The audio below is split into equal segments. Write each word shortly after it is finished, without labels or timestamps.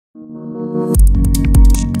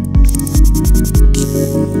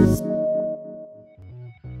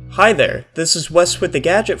Hi there, this is Wes with the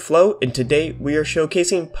Gadget Flow, and today we are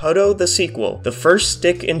showcasing Podo the sequel, the first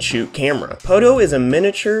stick and shoot camera. Podo is a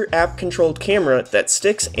miniature app-controlled camera that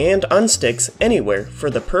sticks and unsticks anywhere for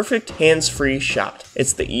the perfect hands-free shot.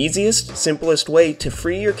 It's the easiest, simplest way to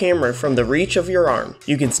free your camera from the reach of your arm.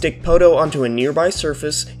 You can stick Podo onto a nearby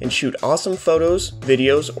surface and shoot awesome photos,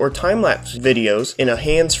 videos, or time-lapse videos in a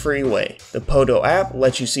hands-free way. The Podo app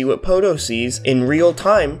lets you see what Podo sees in real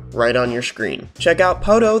time right on your screen. Check out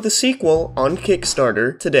Podo the sequel on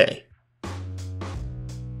Kickstarter today.